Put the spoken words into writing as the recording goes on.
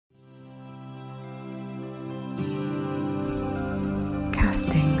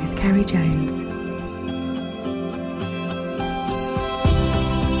Casting with Ceri Jones.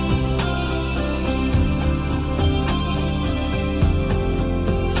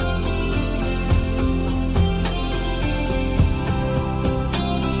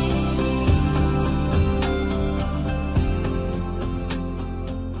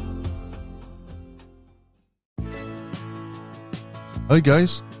 Hi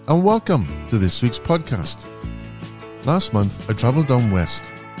guys, and welcome to this week's podcast. Last month I travelled down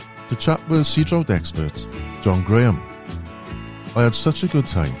west to chat with sea trout expert John Graham. I had such a good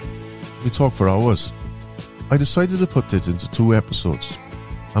time. We talked for hours. I decided to put it into 2 episodes,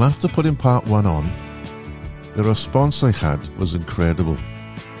 and after putting part 1 on, the response I had was incredible.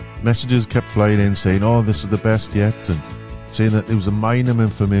 Messages kept flying in saying, "Oh, this is the best yet," and saying that it was a mine of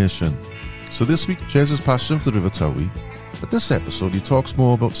information. So this week shares his passion for the River Towy. But this episode he talks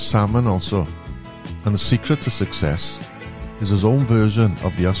more about salmon also, and the secret to success is his own version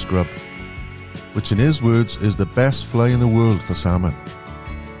of the Usk Grub, which in his words is the best fly in the world for salmon.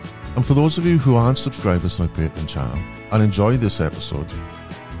 And for those of you who aren't subscribers to my Patreon channel and enjoy this episode,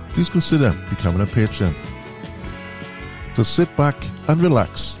 please consider becoming a patron. So sit back and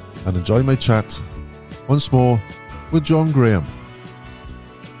relax and enjoy my chat once more with John Graham.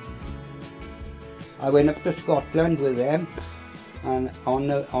 I went up to Scotland with them, and on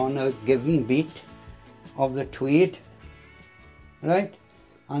a given beat of the Tweed, right?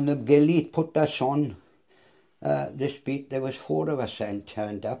 And the gilly put us on this beat. There was 4 of us then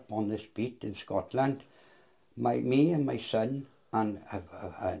turned up on this beat in Scotland. Me and my son, and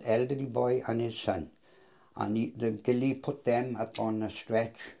an elderly boy and his son. And the gilly put them up on a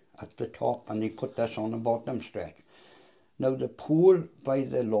stretch at the top, and he put us on the bottom stretch. Now the pool by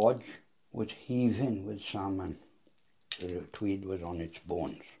the lodge was heaving with salmon. The Tweed was on its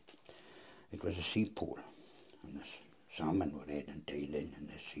bones. It was a sea pool, and the salmon were head and tail in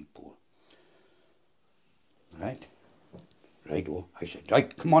the sea pool. Right? Righto. I said,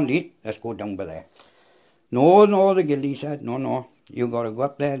 "Right, come on, Lee, let's go down by there." No, the gilly said, no, you got to go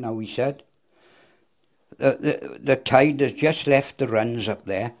up there now, he said. The tide has just left the runs up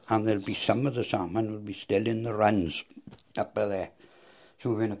there, and there'll be some of the salmon will be still in the runs up by there. So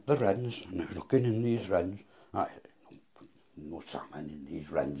we went up the runs, and I was looking in these runs. I said, no salmon in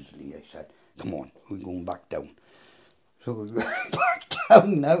these runs, Lee. I said, "Come on, we're going back down." So we went back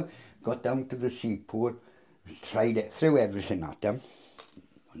down now, got down to the sea pool, tried it, threw everything at them,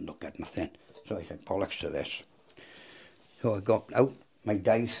 and look at nothing. So I said, "Bollocks to this." So I got out my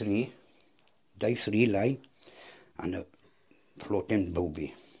dive three line, and a floating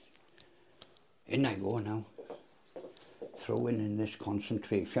booby. In I go now. Throwing in this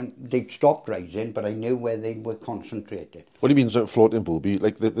concentration. They'd stopped rising, but I knew where they were concentrated. What do you mean, is it floating booby?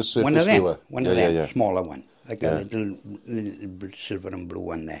 Like the surface one of them, viewer? One of them, smaller one. Like a little silver and blue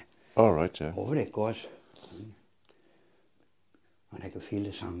one there. All right, yeah. Over it goes. And I could feel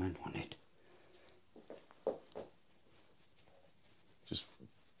the salmon on it. Just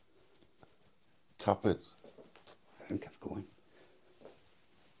tap it. And kept going.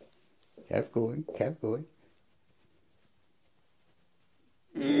 Kept going.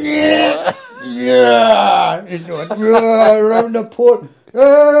 Yeah, around the pool.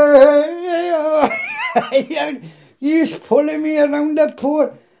 He's pulling me around the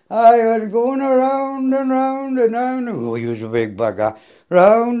pool. I was going around and round and round. Oh, he was a big bugger.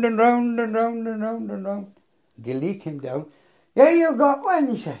 Round and round and round and round and round. Gilly came down. "Yeah, you got one,"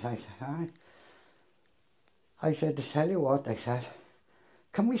 he said. I said, "All right." I said, "To tell you what," I said,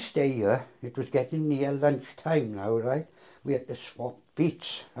 "can we stay here?" It was getting near lunchtime now, right? We had to swap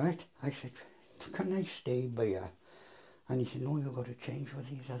beats, right? I said, "Can I stay by you?" And he said, "No, you've got to change with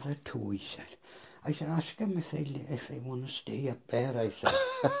these other 2, he said. I said, "Ask them if they want to stay up there," I said.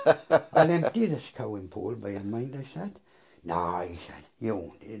 "I'll empty this cowing pool by your mind," I said. "No," he said, you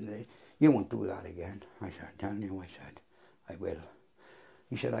won't do that again." I said, "Tell you," I said, "I will."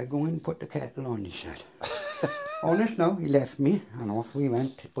 He said, "I go and put the kettle on," he said. Honest now, he left me, and off we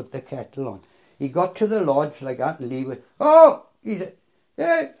went to put the kettle on. He got to the lodge like that and leave it. "Oh!" he said,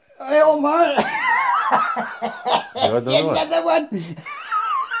 "Hey, oh man!" Another one.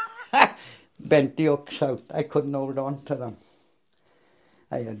 Bent the hooks out. I couldn't hold on to them.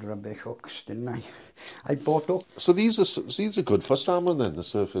 I had rubbish hooks, didn't I? I bought hooks. So these are good for salmon then, the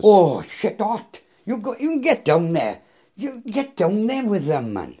surface? Oh, shit hot. You can get down there. You get down there with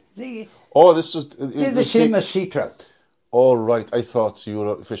them, man. They're the same as sea trout. All right, I thought you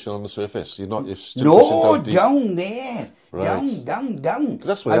were fishing on the surface. You're still fishing down deep. Down there. Right. Down. Because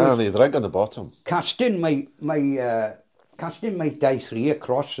that's where I only drag on the bottom. Casting my dive 3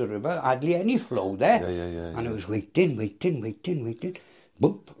 across the river, hardly any flow there. Yeah. And I was waiting.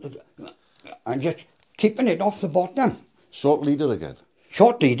 and just keeping it off the bottom. Short leader again.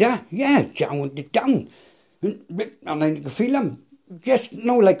 Short leader, yeah, down it down. And I can feel them just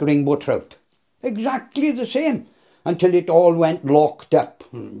like rainbow trout. Exactly the same. Until it all went locked up.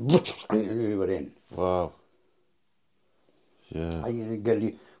 And we were in. Wow. Yeah.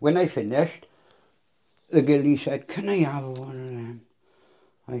 When I finished, the gilly said, "Can I have one of them?"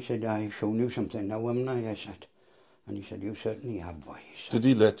 I said, "I've shown you something now, haven't I?" I said. And he said, "You certainly have, boy." Did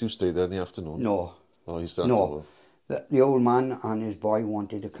he let you stay there in the afternoon? No. Oh, he started No. The old man and his boy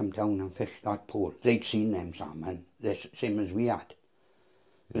wanted to come down and fish that pool. They'd seen them salmon, the same as we had.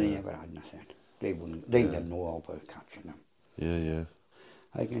 But they never had nothing. They didn't know about catching them. Yeah, yeah.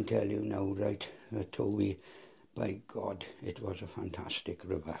 I can tell you now, right, the Towy, by God, it was a fantastic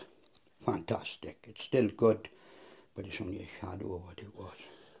river. Fantastic. It's still good, but it's only a shadow of what it was.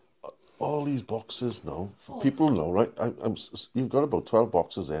 All these boxes now, people know, right? You've got about 12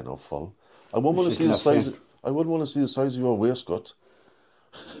 boxes there now full. I wouldn't want to see the size. I wouldn't want to see the size of your waistcoat.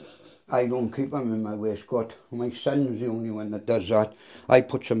 I don't keep them in my waistcoat. My son's the only one that does that. I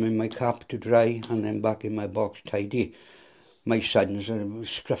put them in my cap to dry and then back in my box tidy. My son's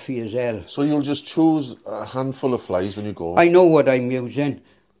scruffy as hell. So you'll just choose a handful of flies when you go? I know what I'm using.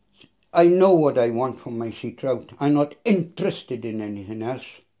 I know what I want from my sea trout. I'm not interested in anything else.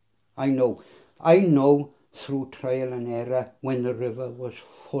 I know. I know through trial and error when the river was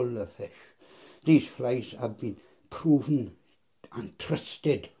full of fish. These flies have been proven and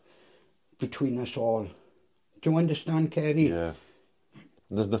trusted between us all. Do you understand, Ceri? Yeah.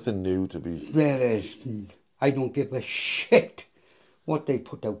 There's nothing new to be... There is. I don't give a shit what they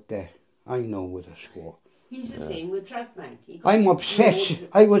put out there. I know with a score. He's the same with trout, mate. I'm obsessed.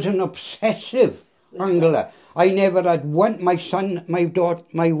 I was an obsessive angler. I never had one. My son, my daughter,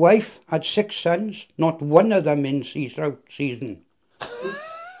 my wife had 6 sons. Not one of them in sea trout season.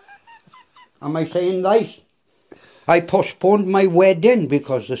 Am I saying lies? I postponed my wedding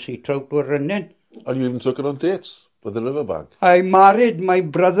because the sea trout were running. And you even took it on dates with the riverbank? I married my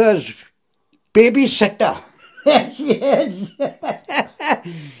brother's babysitter. Yes.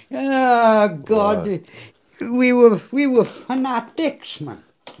 Oh, God. Right. We were fanatics, man.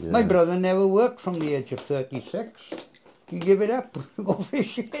 Yeah. My brother never worked from the age of 36. You give it up, go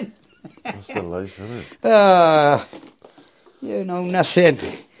fishing. That's the life, isn't it? You know, nothing.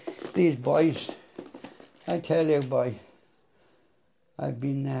 These boys, I tell you, boy, I've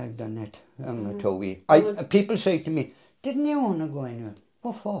been there, I've done it. I'm a Towy. People say to me, "Didn't you want to go anywhere?"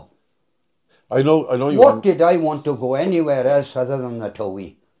 What for? I know you. What did I want to go anywhere else other than the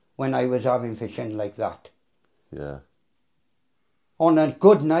Towy when I was having fishing like that? Yeah. On a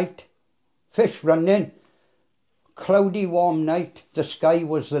good night, fish running, cloudy, warm night, the sky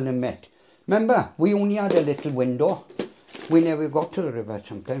was the limit. Remember, we only had a little window. We never got to the river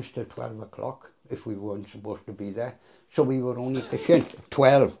sometimes till 12 o'clock if we weren't supposed to be there. So we were only fishing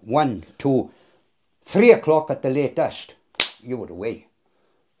 12, 1, 2, 3 o'clock at the latest. You were away.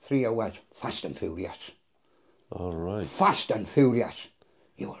 3 hours, fast and furious. All right. Fast and furious.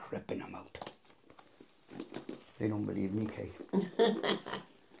 You were ripping them out. They don't believe me, Kate.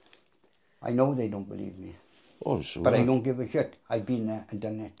 I know they don't believe me. Oh, I'm sure. But I don't give a shit. I've been there and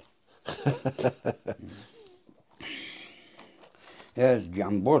done it. There's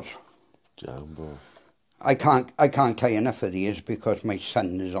jambos. Jambo. I can't tie enough of these because my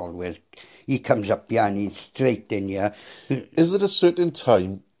son is always, he comes up here and he's straight in here. Is there a certain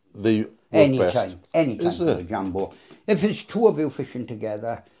time they work best? Any time for a jumbo. If it's 2 of you fishing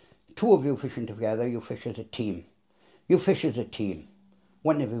together, you fish as a team. You fish as a team.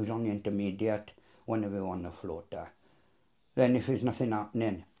 One of you's on the intermediate, one of you on the floater. Then if there's nothing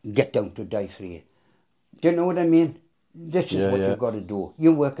happening, get down to die 3. Do you know what I mean? This is what you've got to do.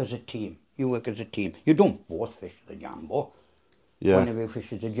 You work as a team. You don't both fish the jumbo. Yeah. One of you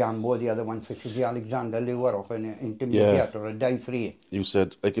fishes the jumbo, the other one fishes the Alexander lure up an intermediate or a die 3. You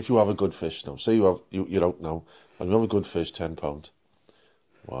said, like, if you have a good fish now, say you're out now, and you have a good fish, £10.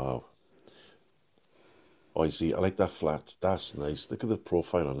 Wow. Oh, I see. I like that flat. That's nice. Look at the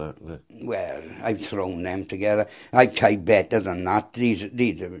profile on that, isn't it? Well, I've thrown them together. I tie better than that.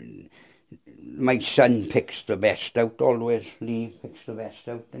 These are... My son picks the best out always. Lee picks the best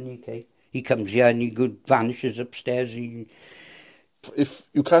out, and he comes here and he vanishes upstairs. If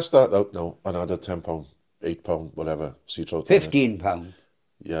you cast that out now and add a £10, £8, whatever, sea trout. £15.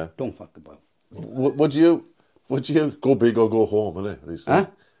 Yeah. Don't fuck about. Would you go big or go home, innit? They say. Huh?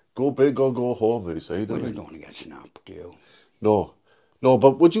 Go big or go home, they say, don't you they? Don't want to get snapped, do you? No,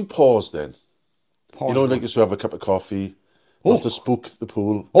 but would you pause then? Pause. Like you should have a cup of coffee. Not to spook the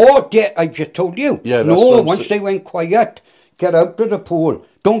pool. Oh, yeah, I just told you. Yeah, no, once they went quiet, Get out of the pool.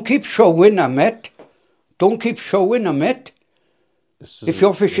 Don't keep showing them it. Don't keep showing them it. If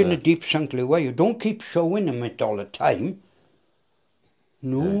you're fishing a deep sunk lure, you don't keep showing them it all the time.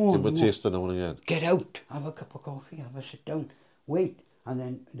 No. Yeah, give them a taste now and again. Get out. Have a cup of coffee. Have a sit down. Wait. And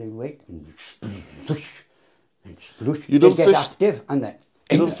then they wait and sploosh. And sploosh. You don't they fish, get active. And then,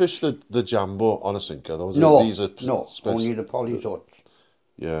 you don't fish the jumbo on a sinker, though? No. These are Only the polyzotes.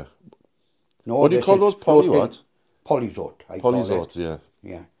 Yeah. No, What do you call those? Poly what? Polyzote. Polyzote, yeah.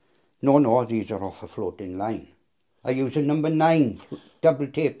 Yeah. No, these are off a floating line. I use a number 9 double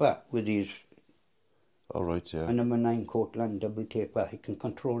taper with these. All right, yeah. A number 9 Cortland double taper. I can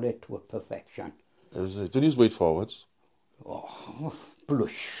control it to a perfection. Is it? Don't use weight forwards. Oh,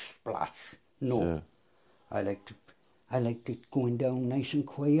 blush, splash. No. Yeah. I like it going down nice and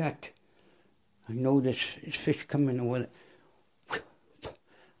quiet. I know this fish coming over.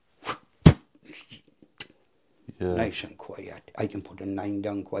 Yeah. Nice and quiet. I can put a 9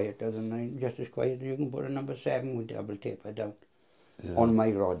 down quieter than 9, just as quiet as you can put a number 7 with double taper down. Yeah. On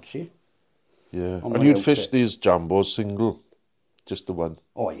my rod, see? Yeah. On And my you'd fish outfit. these jambos single? Just the one?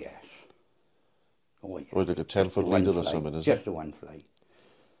 Oh, yes. Oh, yes. Or like a 10-foot One leader or fly. something, is Just it? the one fly.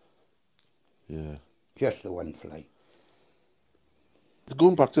 Yeah. Just the one fly.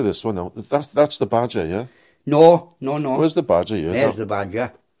 Going back to this one now, that's the badger, yeah? No. Where's the badger here? There's the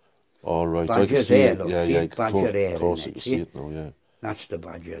badger. All right, I can Badger's see there, it. look, Yeah, see? yeah, Badger there, of course, isn't you it? can see See? it now, yeah. That's the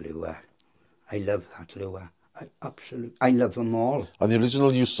badger lure. I love that lure. I love them all. And the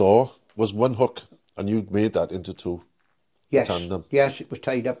original you saw was one hook, and you made that into two. Yes, Tandem. yes, it was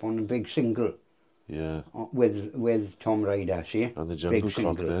tied up on a big single Yeah. with Tom Ryder, see? And the jungle big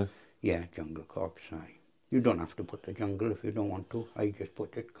cock single. there. Yeah, jungle cocks, aye. You don't have to put the jungle if you don't want to. I just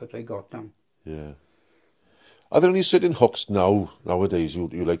put it because I got them. Yeah. Are there any sitting hooks nowadays you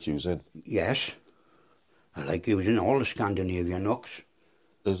like using? Yes. I like using all the Scandinavian hooks.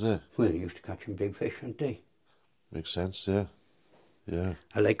 Is it? Well, they used to catching big fish, didn't they? Makes sense, yeah. Yeah.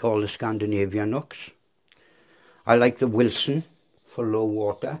 I like all the Scandinavian hooks. I like the Wilson for low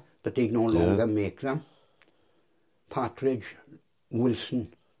water, but they no longer make them. Partridge,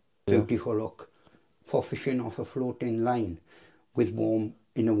 Wilson, beautiful hook for fishing off a floating line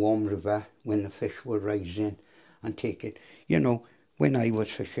in a warm river when the fish were rising and take it. You know, when I was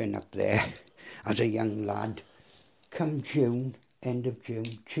fishing up there as a young lad, come June, end of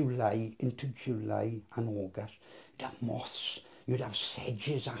June, July, into July and August, you'd have moths, you'd have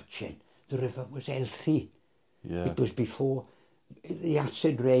sedges hatching. The river was healthy. Yeah. It was before the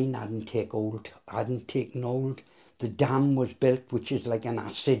acid rain hadn't taken hold. The dam was built, which is like an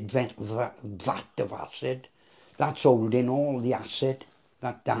acid vat of acid. That's holding all the acid,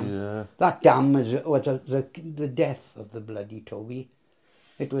 that dam. Yeah. That dam was the death of the bloody Towy.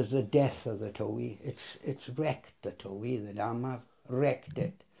 It was the death of the Towy. It's wrecked the Towy, the dam have wrecked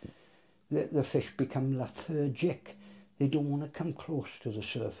it. The fish become lethargic. They don't want to come close to the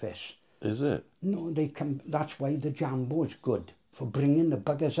surface. Is it? No, they come. That's why the Jambo is good for bringing the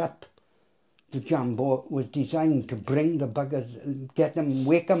buggers up. The Jambo was designed to bring the buggers,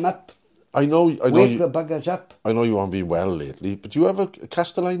 wake them up. I know. Wake the buggers up. I know you haven't been well lately, but do you have a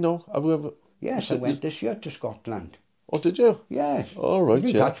Castelline now? Have you ever? Yes, I went this year to Scotland. Oh, did you? Yes. All right, You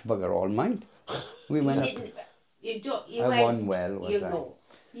yeah. catch bugger all mine. We went up. You I went, won well, was you I? know.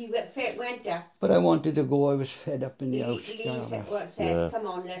 You went up. But I wanted to go. I was fed up in the house. Lee said, Yeah. come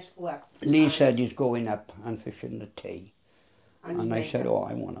on, let's go up. Lee said he's going up and fishing the Tay. And I went said, up. oh,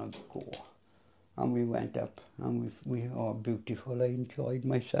 I want to go. And we went up and we beautiful. I enjoyed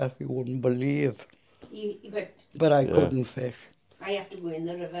myself. You wouldn't believe. But I couldn't fish. I have to go in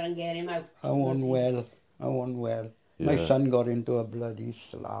the river and get him out. I won well. My Yeah. son got into a bloody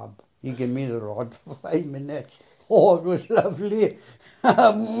slab. He gave me the rod for 5 minutes. Oh, it was lovely.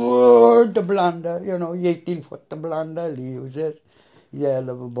 The blander, 18-foot the blander, Lee was it. He's a hell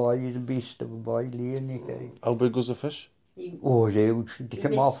of a boy, he's a beast of a boy, Lee, and he How big was the fish? Oh, it was huge. He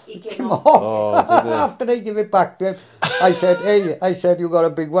came off. He Came came off. Oh, did he? After I give it back to him, I said, you got a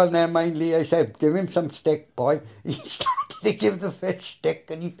big one there, mind, Lee. I said, give him some stick, boy. He started to give the fish stick,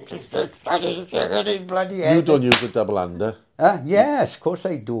 and he started shaking his bloody head. You don't use a double under. Yes, of course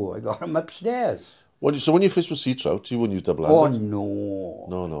I do. I got him upstairs. So when you fish with sea trout, you wouldn't use double Oh, under? no.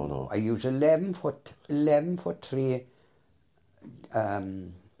 No. I use 11-foot 3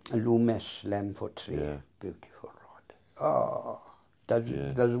 Loomis 11-foot 3. Yeah. Beautiful rod. Oh, does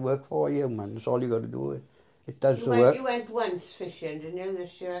it work for you, man? That's all you got to do. It does the work. You went once fishing, didn't you,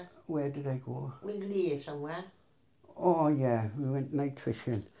 this year? Where did I go? With Lee somewhere. Oh, yeah, we went night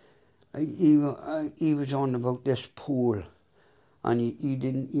fishing. He was on about this pool, and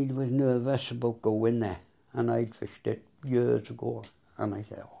he was nervous about going there, and I'd fished it years ago. And I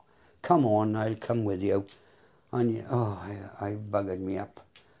said, oh, come on, I'll come with you. And I buggered me up.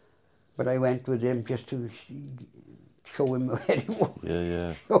 But I went with him just to show him where he was.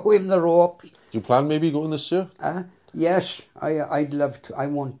 Yeah. Show him the ropes. Do you plan maybe going this year? Yes, I'd love to. I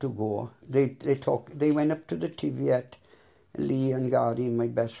want to go. They went up to the Tiviot. Lee and Gary, my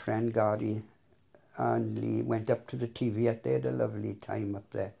best friend Gary and Lee went up to the Tiviot. They had a lovely time up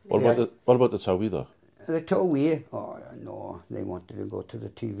there. What about the Towy though? The Towy? Oh no, they wanted to go to the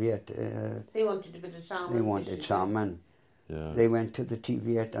Tiviot. They wanted a bit of salmon. They wanted salmon. Yeah. They went to the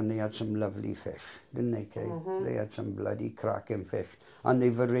Tiviot and they had some lovely fish, didn't they, Kay? They had some bloody cracking fish. And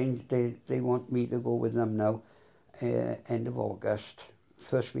they've arranged, they want me to go with them now, end of August,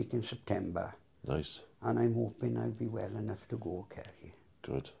 first week in September. Nice. And I'm hoping I'll be well enough to go, Kerry.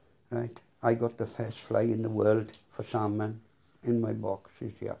 Good. Right? I got the first fly in the world for salmon in my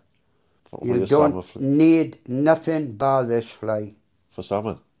boxes here. You don't need nothing but this fly. For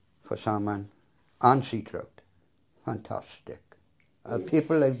salmon? For salmon and sea trout. Fantastic.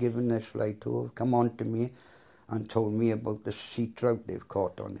 People I've given this fly to have come on to me and told me about the sea trout they've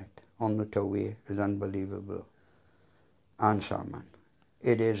caught on it. On the Towy is unbelievable. And salmon.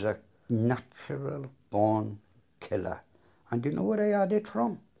 It is a natural born killer. And do you know where I had it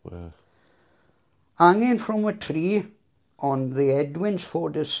from? Where? Hanging from a tree on the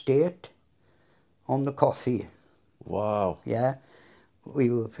Edwinsford estate on the coffee. Wow. Yeah. We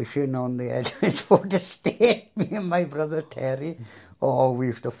were fishing on the Edwinsford estate, me and my brother Ceri. Oh, we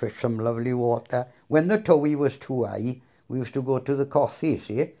used to fish some lovely water. When the Towy was too high, we used to go to the coffee,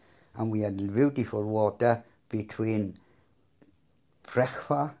 see? And we had beautiful water between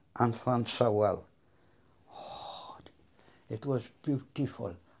Brechfa and Llanssawel. Oh, it was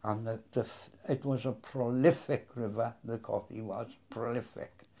beautiful. And it was a prolific river, the coffee was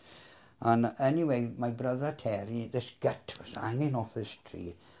prolific. And anyway, my brother Terry, this gut was hanging off his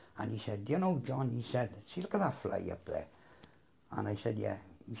tree. And he said, you know, John, he said, see, look at that fly up there. And I said, yeah.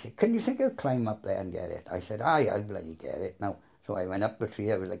 He said, can you think I'll climb up there and get it? I said, aye, I'll bloody get it now. So I went up the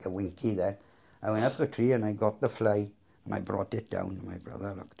tree, I was like a winky then. I went up the tree and I got the fly and I brought it down. My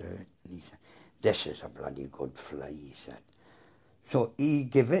brother looked at it and he said, this is a bloody good fly, he said. So he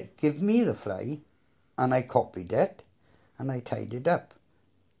give me the fly and I copied it and I tied it up.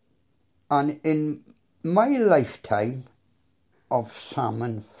 And in my lifetime of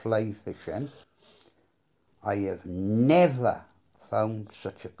salmon fly fishing, I have never found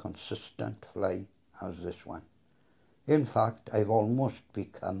such a consistent fly as this one. In fact, I've almost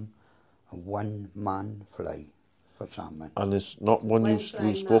become a one-man fly for salmon. And it's not one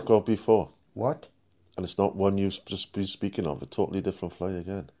you spoke of before? What? And it's not one you've just been speaking of, a totally different fly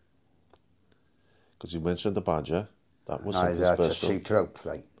again? Because you mentioned the badger. That was something that's special. A sea trout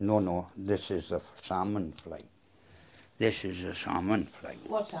fly. No, this is a salmon fly. This is a salmon fly.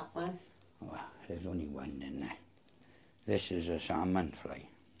 What's that one? Well, there's only one in there. This is a salmon fly.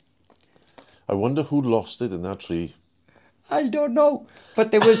 I wonder who lost it in that tree. I don't know.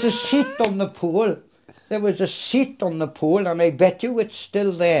 But there was a seat on the pool. There was a seat on the pool and I bet you it's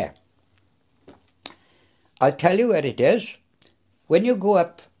still there. I'll tell you where it is. When you go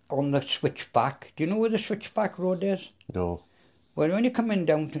up on the switchback, do you know where the switchback road is? No. Well, when you're coming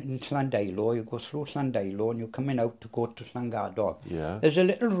down in Llandeilo, you go through Llandeilo and you're coming out to go to Llangadog. Yeah. There's a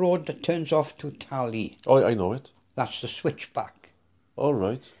little road that turns off to Tally. Oh, I know it. That's the switchback. All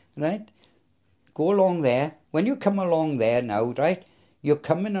right. Right? Go along there. When you come along there now, right, you're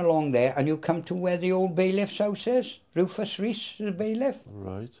coming along there and you come to where the old bailiff's house is. Rufus Rees, the bailiff.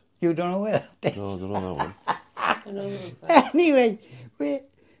 Right. You don't know where that is? No, I don't know that one. Anyway,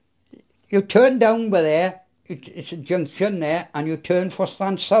 you turn down by there, it's a junction there, and you turn for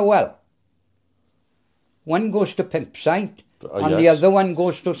Llanssawel. One goes to Pimpside, and the other one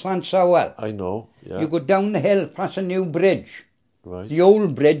goes to Llanssawel. I know, yeah. You go down the hill past a new bridge. Right. The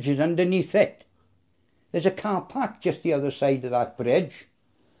old bridge is underneath it. There's a car park just the other side of that bridge.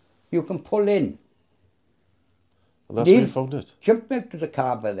 You can pull in. And that's where you found it? Jump out to the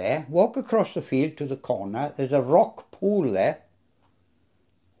car by there, walk across the field to the corner. There's a rock pool there.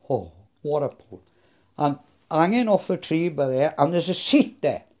 Oh, what a pool. And hanging off the tree by there, and there's a seat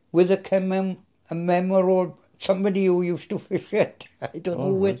there with a memorable, somebody who used to fish it. I don't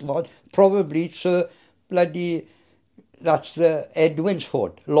know who it was. Probably Sir bloody, that's the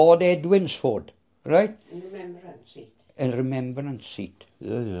Edwinsford, Lord Edwinsford, right? In remembrance seat. A remembrance seat.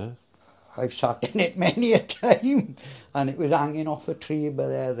 Yeah. I've sat in it many a time, and it was hanging off a tree by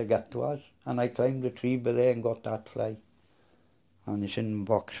there, the gut was, and I climbed the tree by there and got that fly, and it's in the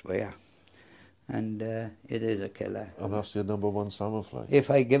box by here, and it is a killer. And that's your #1 salmon fly?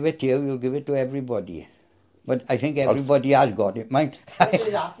 If I give it to you, you'll give it to everybody. But I think everybody has got it. Mine, What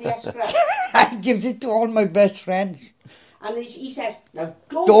is that? The Usk Grub. I gives it to all my best friends. And he says, now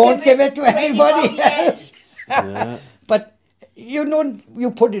Don't give it to anybody else. Yeah. But you know,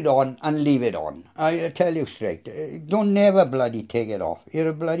 you put it on and leave it on. I tell you straight. Don't never bloody take it off. You're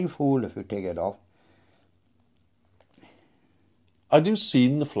a bloody fool if you take it off. Had you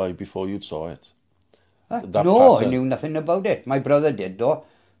seen the fly before you saw it? Huh? That No, pattern? I knew nothing about it. My brother did though,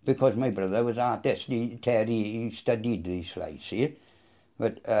 because my brother was artist. Ceri, he studied these flies, see?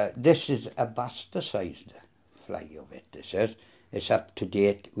 But this is a bastardized fly of it, this is. It's up to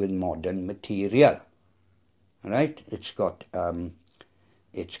date with modern material. Right? It's got ice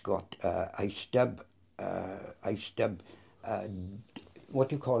dub, what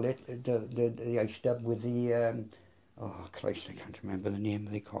do you call it? The ice dub with the, oh Christ, I can't remember the name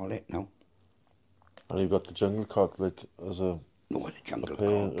they call it now. And you've got the jungle cock like as a... No, the jungle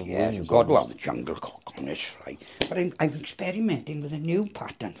pair cock, of yeah, wings you've got to almost. have the jungle cock on this fly. But I'm experimenting with a new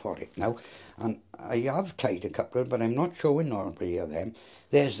pattern for it now, and I have tried a couple, but I'm not showing nobody of them.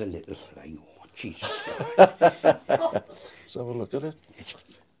 There's the little fly. Oh, Jesus Christ. Let's have a look at it.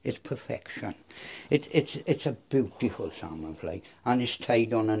 It's perfection. It's a beautiful salmon fly, and it's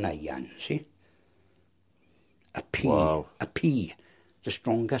tied on an iron, see? A pea. Wow. A pea. The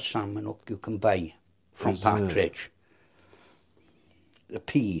strongest salmon hook you can buy from Is it? Partridge. The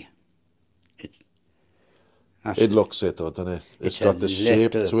pea. It looks it though, doesn't it? It's got the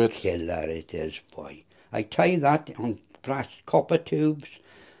shape to it. Killer it is, boy. I tie that on brass copper tubes,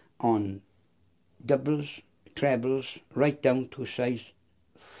 on doubles, trebles, right down to size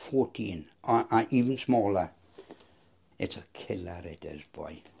 14, or even smaller. It's a killer it is,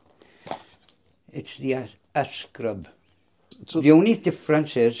 boy. It's the Usk Grub. So- The only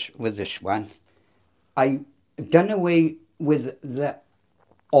difference is with this one, I done away with the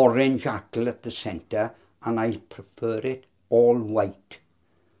orange hackle at the centre, and I prefer it all white.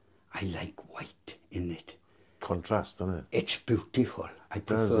 I like white in it. Contrast, doesn't it? It's beautiful. I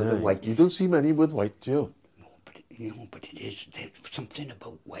prefer Does, the yeah. white. You don't see many with white, do you? No, but it is. There's something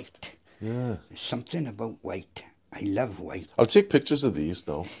about white. Yeah. There's something about white. I love white. I'll take pictures of these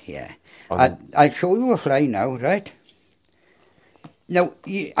now. Yeah. And- I'll show you a fly now, right? Now,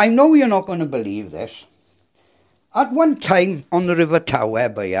 I know you're not going to believe this. At one time on the River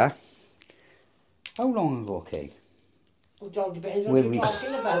Towy, by here, how long ago, Kay? It all depends what Will you're we-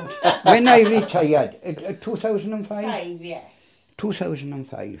 talking about. When I retired, 2005? 5, yes.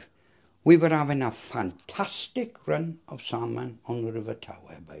 2005. We were having a fantastic run of salmon on the River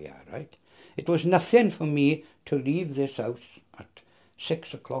Towy by here, right? It was nothing for me to leave this house at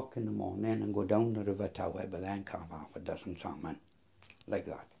 6 o'clock in the morning and go down the River Towy, but then carve half a dozen salmon, like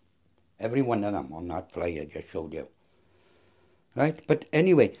that. Every one of them on that fly I just showed you. Right? But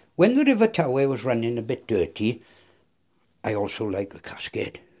anyway, when the River Towy was running a bit dirty, I also like a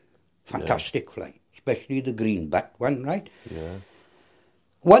cascade. Fantastic fly, especially the green butt one, right? Yeah.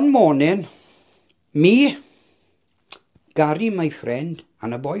 One morning, me, Gary, my friend,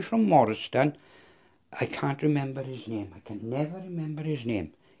 and a boy from Morriston, I can't remember his name. I can never remember his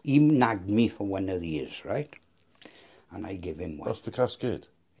name. He nagged me for one of these, right? And I give him one. That's the cascade.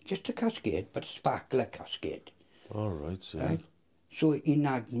 Just a cascade, but a sparkler cascade, All right, yeah. right? So he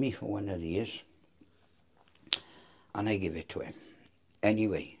nagged me for one of these, and I give it to him.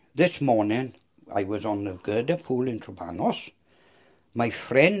 Anyway, this morning, I was on the girder pool in Trebanos. My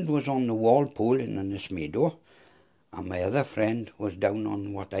friend was on the wall pool in Ynysmeadow, and my other friend was down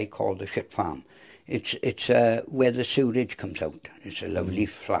on what I call the ship farm. It's where the sewerage comes out. It's a lovely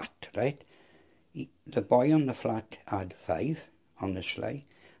flat, right? The boy on the flat had 5 on the fly.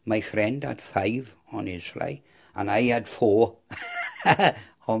 My friend had 5 on his fly, and I had 4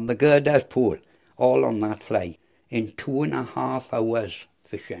 on the girder's pool, all on that fly, in 2.5 hours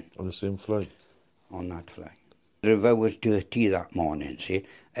fishing On the same fly. on that fly. The river was dirty that morning, see.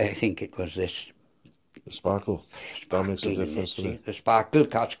 I think it was this The sparkle. That makes a sparkle in difference, see. doesn't it? The sparkle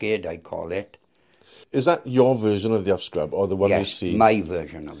cascade, I call it. Is that your version of the Usk Grub or the one we Yes, see? my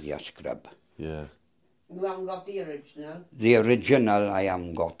version of the Usk Grub. Yeah. You haven't got the original. The original I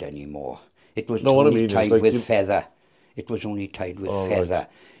haven't got anymore. It was No, what I only mean is, tied like, with you- feather. It was only tied with Oh, feather. right.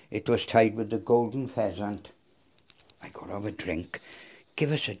 It was tied with the golden pheasant. I got to have a drink.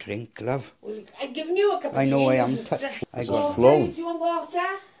 Give us a drink, love. Well, I've given you a cup of I know tea. I am touched. I It's got flown. Do you want water?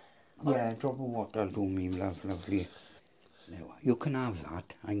 Yeah, a drop of water will do me, love, lovely. Now, you can have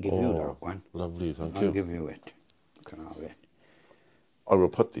that. I can give you that one. Lovely, thank I'll you. give you it. You can have it. I will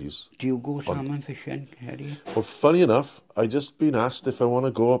put these. Do you go salmon fishing, Ceri? Well, funny enough, I just been asked if I want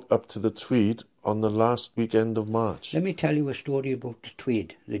to go up to the Tweed on the last weekend of March. Let me tell you a story about the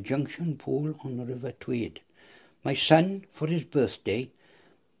Tweed, the junction pool on the River Tweed. My son, for his birthday,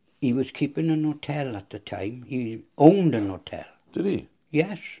 he was keeping an hotel at the time. He owned an hotel. Did he?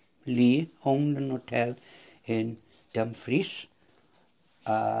 Yes, Lee owned an hotel in Dumfries,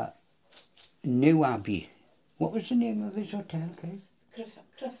 New Abbey. What was the name of his hotel, guys?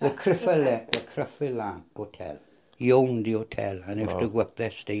 The Criffel Hotel. He owned the hotel, and I used to go up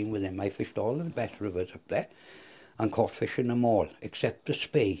there staying with him. I fished all the best rivers up there and caught fish in them all, except the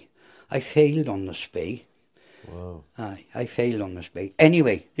spey. I failed on the spey. Wow. Aye, I failed on the spey.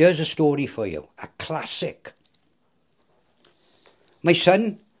 Anyway, here's a story for you, a classic. My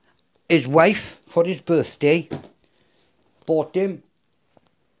son, his wife, for his birthday, bought him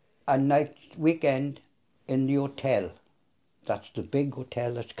a night weekend in the hotel. That's the big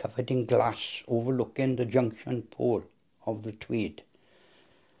hotel that's covered in glass overlooking the junction pole of the Tweed.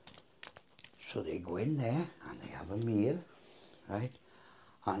 So they go in there and they have a meal, right?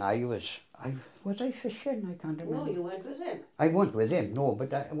 And was I fishing? I can't remember. No, you weren't with him. I weren't with him, no,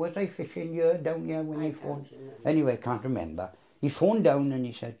 but was I fishing here, down here when he phoned? Anyway, I can't remember. He phoned down and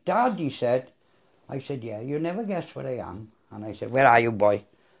he said, Dad, he said. I said, yeah, you never guess where I am. And I said, where are you, boy?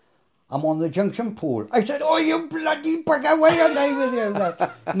 I'm on the junction pool. I said, oh, you bloody bugger, why am I with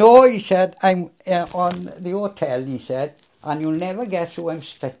you? No, he said, I'm on the hotel, he said, and you'll never guess who I'm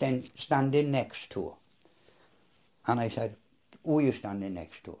standing next to. And I said, who are you standing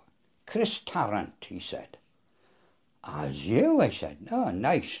next to? Chris Tarrant, he said. As you? I said, oh,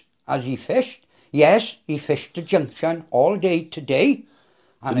 nice. Has he fished? Yes, he fished the junction all day today.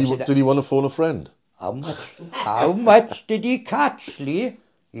 And Did he want to phone a friend? How much did he catch, Lee?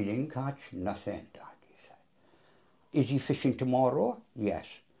 He didn't catch nothing, Dad, he said. Is he fishing tomorrow? Yes.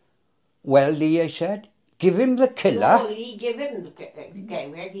 Well, Lee, I said, give him the killer. No, he gave him the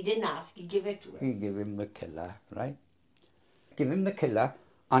killer. He didn't ask, he gave it to him. He gave him the killer, right? Give him the killer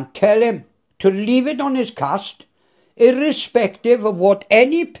and tell him to leave it on his cast, irrespective of what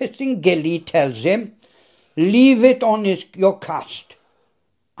any pissing gilly tells him. Leave it on your cast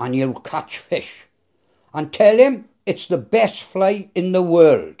and you'll catch fish. And tell him it's the best fly in the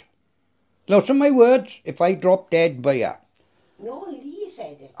world. Those are my words, if I drop dead by you. No, Lee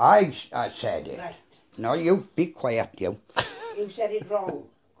said it. I said it. Right. No, you be quiet, you. You said it wrong.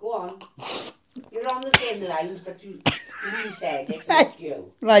 Go on. You're on the same lines, but Lee said it, not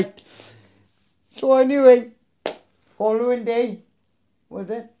you. Right. So anyway, following day, was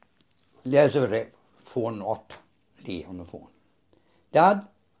it? There's a rip. Phone not. Lee on the phone. Dad?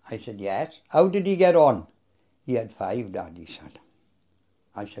 I said, yes. How did he get on? He had 5, Dad, he said.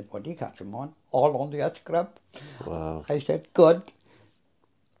 I said, what did he catch him on? All on the Usk Grub. Wow. I said, good.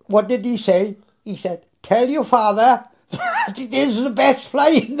 What did he say? He said, tell your father that it is the best fly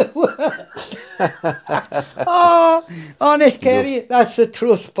in the world. Oh, honest, Ceri, that's the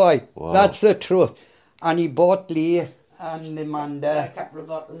truth, boy. Wow. That's the truth. And he bought Lee and Amanda A couple of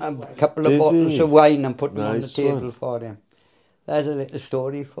bottles a of wine. couple of Did bottles he? of wine and put them on the Nice table one. for him. There's a little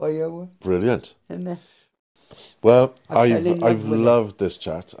story for you, Brilliant. isn't it? Well, I fell in love I've with it. loved this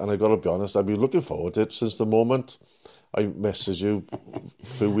chat, and I got to be honest, I've been looking forward to it since the moment I messaged you a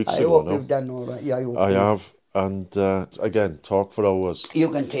few weeks I ago. hope No? you've done all right. Yeah, I hope I you- have, and again, talk for hours. You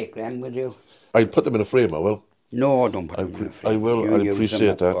can take them with you. I put them in a frame, I will. No, don't put them in a frame. I will. You I use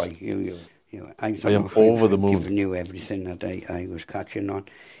appreciate them up, that. boy. You. I am over the moon. Giving you everything that I was catching on.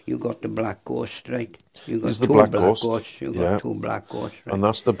 You got the black ghost, right? You got It's the two black black ghost, ghosts. You yeah. got 2 black ghosts, right? And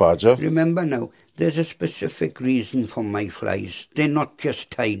that's the badger. Remember now, there's a specific reason for my flies. They're not just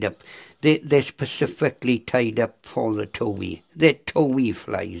tied up. They're specifically tied up for the Towy. They're Towy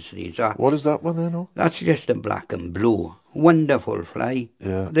flies, these are. What is that one there, no? That's just a black and blue. Wonderful fly.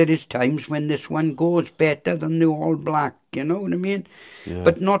 Yeah. There is times when this one goes better than the all black, you know what I mean? Yeah.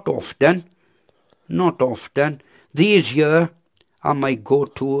 But not often. Not often. These here are my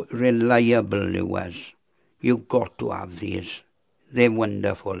go-to reliable lures. You've got to have these. They're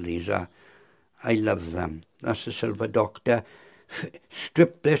wonderful, these are. I love them. That's the Silver Doctor.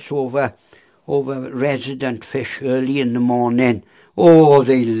 Strip this over resident fish early in the morning. Oh,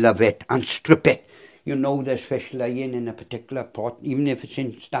 they love it. And strip it. You know there's fish lying in a particular pot, even if it's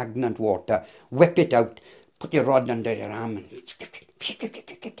in stagnant water. Whip it out. Put your rod under your arm and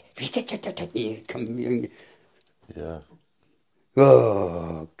come. Yeah.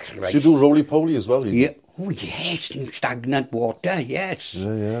 Oh, Christ. So you do roly-poly as well? Yeah. Oh, yes, in stagnant water, yes.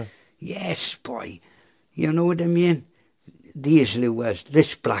 Yeah. Yes, boy. You know what I mean? These lures,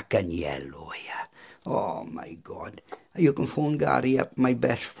 this black and yellow here. Oh, my God. You can phone Gary up, my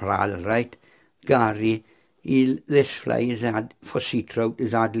best pal, right? Gary, this fly is for sea trout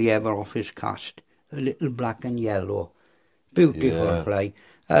is hardly ever off his cast. A little black and yellow. Beautiful Yeah. fly.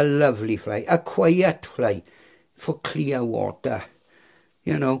 A lovely fly. A quiet fly. for clear water.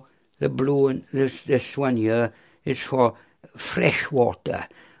 You know, the blue one, this one here is for fresh water.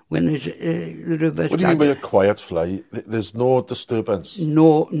 When there's the river. What do you mean by a quiet fly? There's no disturbance?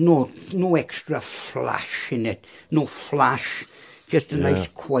 No extra flash in it. No flash. Just a nice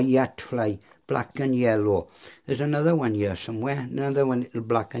quiet fly. Black and yellow. There's another one here somewhere. Another one, little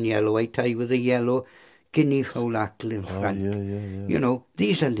black and yellow. I tie with a yellow guinea fowl hackle in front. Yeah. You know,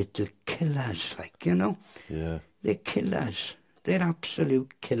 these are little killers, like, you know. Yeah. They're killers. They're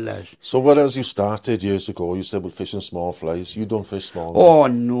absolute killers. So whereas you started years ago, you said with fishing small flies, you don't fish small? Oh,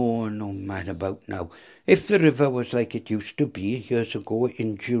 no matter about now. If the river was like it used to be years ago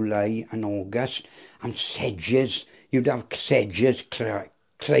in July and August, and sedges, you'd have sedges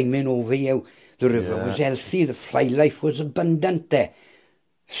climbing over you. The river was healthy, the fly life was abundant there.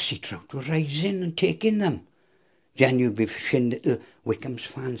 Sea trout were rising and taking them. Then you'd be fishing little Wickham's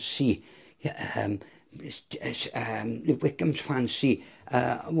Fancy. Wickham's Fancy.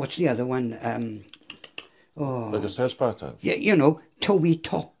 What's the other one? Like a sedge pattern? Yeah, you know, Towy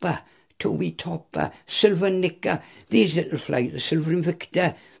Topper, Silver Nicker. These little flies, the Silver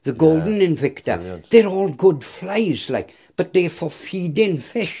Invicta, the Golden Invicta. Brilliant. They're all good flies, like, but they're for feeding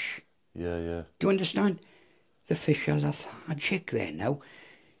fish. Yeah. Do you understand? The fish are lethargic there now.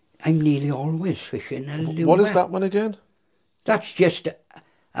 I'm nearly always fishing a lure. What is that one again? That's just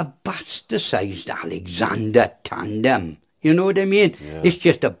a bastard-sized Alexander tandem. You know what I mean? Yeah. It's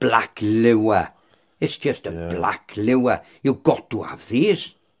just a black lure. It's just a black lure. You've got to have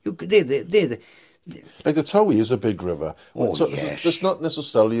these. They're Like the Towy is a big river. Oh, so yes. It's not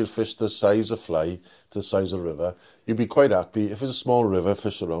necessarily you fish the size of fly to the size of river. You'd be quite happy. If it's a small river,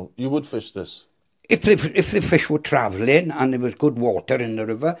 fish around, you would fish this. If the fish were travelling and there was good water in the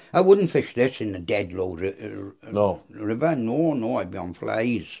river, I wouldn't fish this in a dead low river. No, I'd be on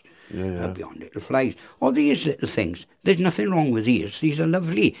flies. Yeah. I'd be on little flies. All these little things, there's nothing wrong with these. These are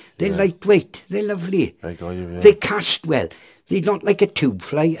lovely. They're lightweight. They're lovely. I got you, yeah. They cast well. They're not like a tube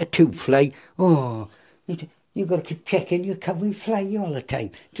fly. Oh, you got to keep checking your covering fly all the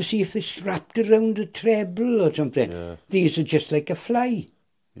time to see if it's wrapped around the treble or something. Yeah. These are just like a fly.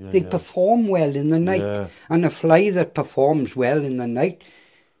 Yeah, They perform well in the night, and a fly that performs well in the night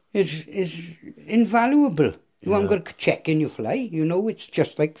is invaluable. You haven't got to check in your fly. You know, it's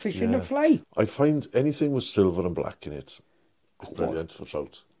just like fishing a fly. I find anything with silver and black in it is brilliant for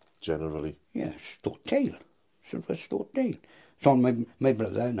trout, generally. Yeah, stoat tail, silver stoat tail. So my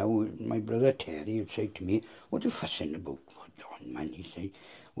brother now, my brother Terry would say to me, "What are you fussing about, John, man?" He'd say,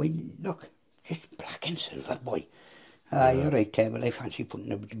 "Well, look, it's black and silver, boy." You're right, Terry, well, I fancy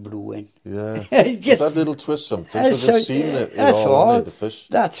putting a bit of blue in. Yeah, Just that little twist something, because I've seen it that's all. The fish.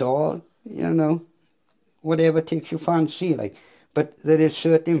 That's all, you know. Whatever takes your fancy, like. But there is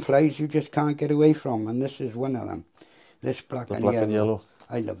certain flies you just can't get away from, and this is one of them. This black and yellow.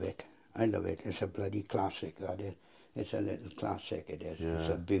 I love it. It's a bloody classic, that is. It's a little classic, it is. Yeah. It's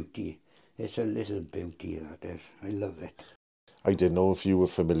a beauty. It's a little beauty, that is. I love it. I didn't know if you were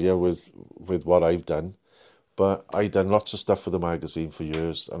familiar with what I've done, but I done lots of stuff for the magazine for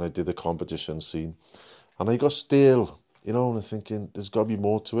years, and I did the competition scene, and I got stale, you know, and I'm thinking there's got to be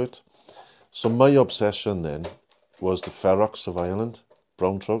more to it. So my obsession then was the ferox of Ireland,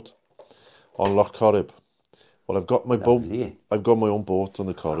 brown trout, on Loch Corrib. Well, I've got my boat. I've got my own boat on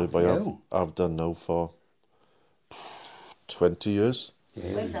the Corrib. I've done now for 20 years.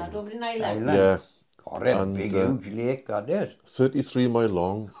 Where's that, over in Ireland? Yeah. Corrib, and, big, huge lake, that is. 33 mile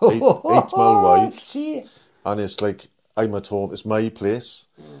long, 8 mile wide. See? And it's like, I'm at home, it's my place.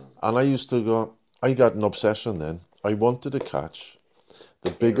 And I used to go, I got an obsession then. I wanted to catch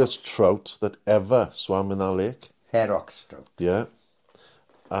the biggest trout that ever swam in our lake. Ferox trout. Yeah.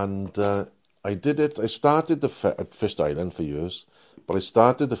 And I did it. I started I fished Ireland for years, but I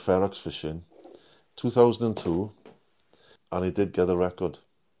started the ferox fishing 2002, and I did get a record.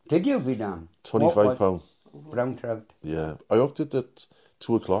 Did you, be damn? 25 pound. Brown trout. Yeah. I hooked it at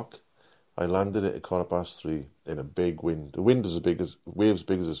 2 o'clock. I landed it at 3:15 in a big wind. The wind was waves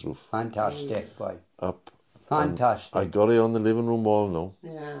big as this roof. Fantastic, boy. Up. Fantastic. I got it on the living room wall now.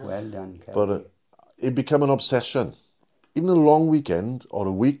 Yeah. Well done, Kelly. But it became an obsession. Even a long weekend or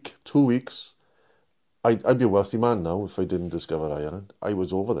a week, 2 weeks, I'd be a wealthy man now if I didn't discover Ireland. I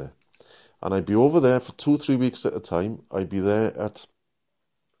was over there. And I'd be over there for 2-3 weeks at a time. I'd be there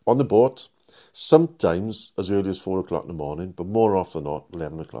on the boat, sometimes as early as 4 o'clock in the morning, but more often than not,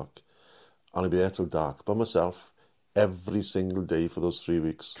 11 o'clock. And I'd be there till dark by myself every single day for those 3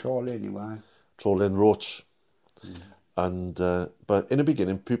 weeks. Trawling, you are. Trawling roach. And but in the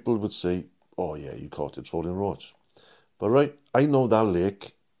beginning, people would say, "Oh yeah, you caught it trawling roach." But right, I know that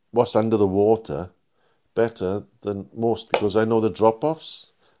lake, what's under the water, better than most because I know the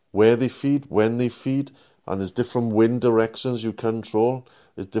drop-offs, where they feed, when they feed, and there's different wind directions you control.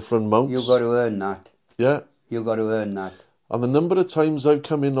 There's different mounts. You've got to earn that. Yeah. You've got to earn that. And the number of times I've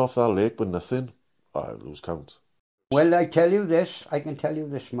come in off that lake with nothing, I lose count. Well, I tell you this, I can tell you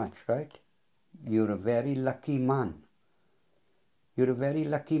this much, right? You're a very lucky man. You're a very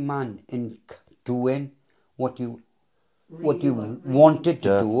lucky man in doing what you wanted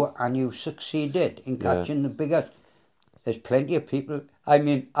to do, and you succeeded in catching the biggest. There's plenty of people. I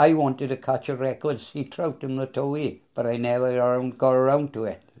mean, I wanted to catch a record sea trout in the Towy, but I never got around to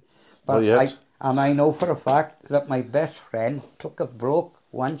it. But I know for a fact that my best friend took a bloke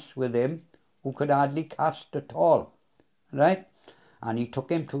once with him who could hardly cast at all, right? And he took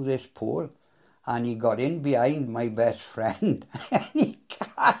him to this pool, and he got in behind my best friend, and he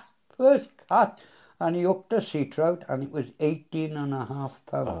cast, first cast, and he hooked a sea trout, and it was 18.5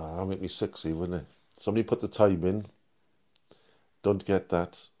 pounds. That'll make me 60, wouldn't it? Somebody put the time in, don't get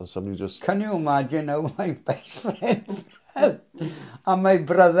that, and somebody just... Can you imagine how my best friend felt? And my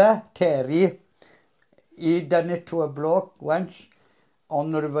brother, Ceri, he done it to a bloke once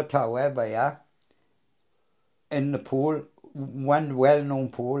on the River Towy by here, in the pool, one well-known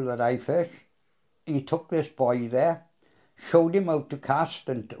pool that I fish. He took this boy there, showed him how to cast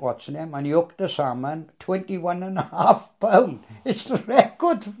and what's the name, and he hooked a salmon, 21.5 pounds. It's the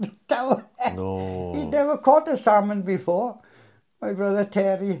record for the Towy. No. He'd never caught a salmon before. My brother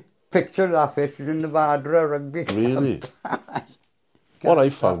Terry, picture that fish in the Vadra rugby club. Really? What I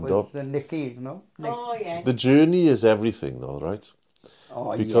found out... The Nicky, you know? Oh, yeah. The journey is everything though, right?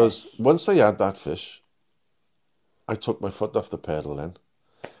 Oh, because yes. Once I had that fish, I took my foot off the pedal then.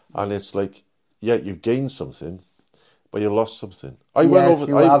 And it's like, yeah, you've gained something, but you lost something. I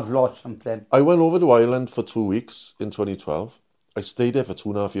have lost something. I went over to Ireland for 2 weeks in 2012. I stayed there for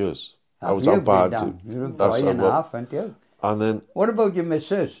 2.5 years. I was out bad. You're a boy and a half, aren't you? And then... What about your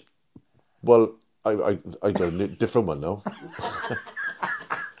missus? Well, I got a different one now.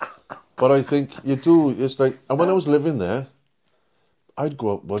 But I think you do, it's like, and when I was living there, I'd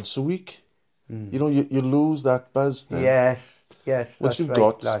go out once a week. You know, you lose that buzz then. Yes. Once you've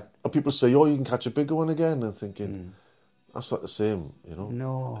got, and people say, oh, you can catch a bigger one again. And thinking, that's not the same, you know.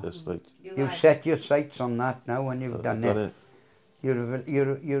 No. It's like... You've set your sights on that now when you've done it.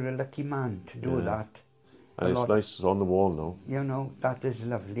 You're a lucky man to do that. And it's nice, it's on the wall now. You know, that is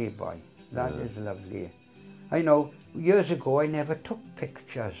lovely, boy. That is lovely. I know, years ago I never took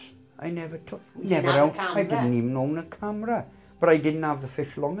pictures. I didn't even own a camera. But I didn't have the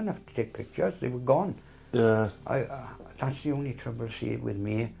fish long enough to take pictures. They were gone. Yeah. That's the only trouble, see, with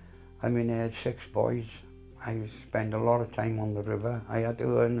me. I mean, I had 6 boys. I spent a lot of time on the river. I had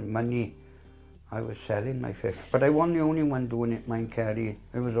to earn money. I was selling my fish. But I wasn't the only one doing it, mind, Ceri.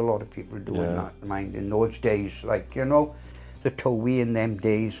 There was a lot of people doing that, mind, in those days. Like, you know, the Towy in them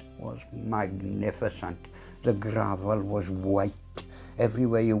days was magnificent. The gravel was white.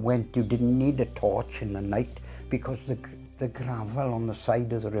 Everywhere you went, you didn't need a torch in the night because the gravel on the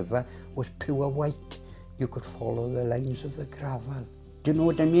side of the river was pure white. You could follow the lines of the gravel. Do you know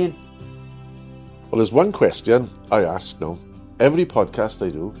what I mean? Well, there's one question I ask now. Every podcast I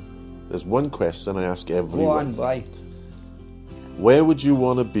do, there's one question I ask everyone. Go on, boy. Where would you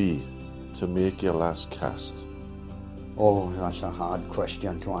want to be to make your last cast? Oh, that's a hard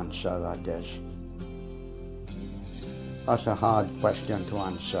question to answer, that is. That's a hard question to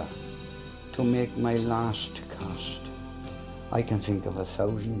answer. To make my last cast, I can think of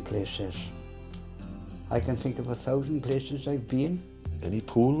 1,000 places. I can think of 1,000 places I've been. Any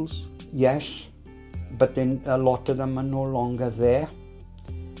pools? Yes, but then a lot of them are no longer there.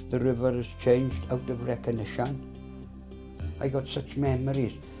 The river has changed out of recognition. I got such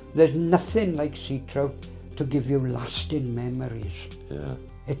memories. There's nothing like sea trout to give you lasting memories. Yeah.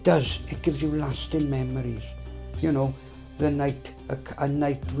 It does. It gives you lasting memories. You know, the night, a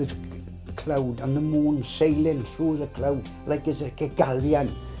night with cloud and the moon sailing through the cloud like it's like a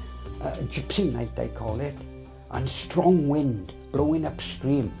galleon. A gypsy night, I call it. And strong wind blowing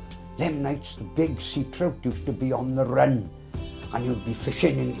upstream. Them nights, the big sea trout used to be on the run. And you'd be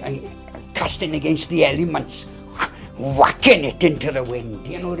fishing and casting against the elements, whacking it into the wind,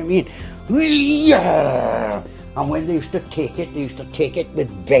 you know what I mean? And when they used to take it with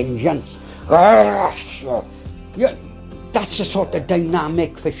vengeance. Yeah, that's the sort of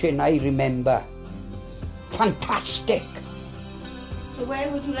dynamic fishing I remember. Fantastic. So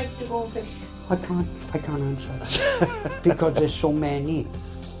where would you like to go fish? I can't answer that. Because there's so many.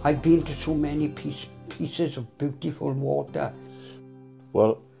 I've been to so many pieces of beautiful water.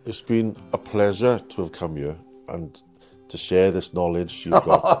 Well, it's been a pleasure to have come here and to share this knowledge you've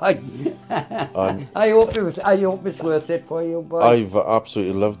got. I hope it's worth it for you, boy. I've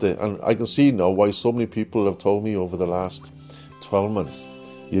absolutely loved it, and I can see now why so many people have told me over the last 12 months,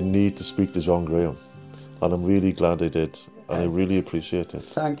 you need to speak to John Graham, and I'm really glad I did, and I really appreciate it.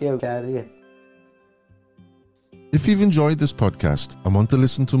 Thank you, Ceri. If you've enjoyed this podcast and want to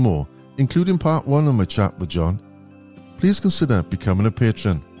listen to more, including part 1 of my chat with John, please consider becoming a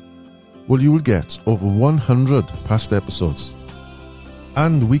patron. Well, you will get over 100 past episodes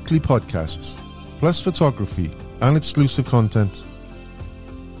and weekly podcasts, plus photography and exclusive content.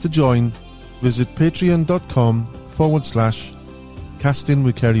 To join, visit patreon.com/Casting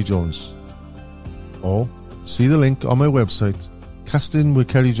with Ceri Jones, or see the link on my website,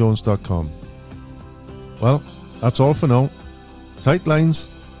 castingwithcerijones.com. Well, that's all for now. Tight lines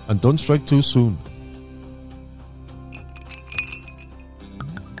and don't strike too soon.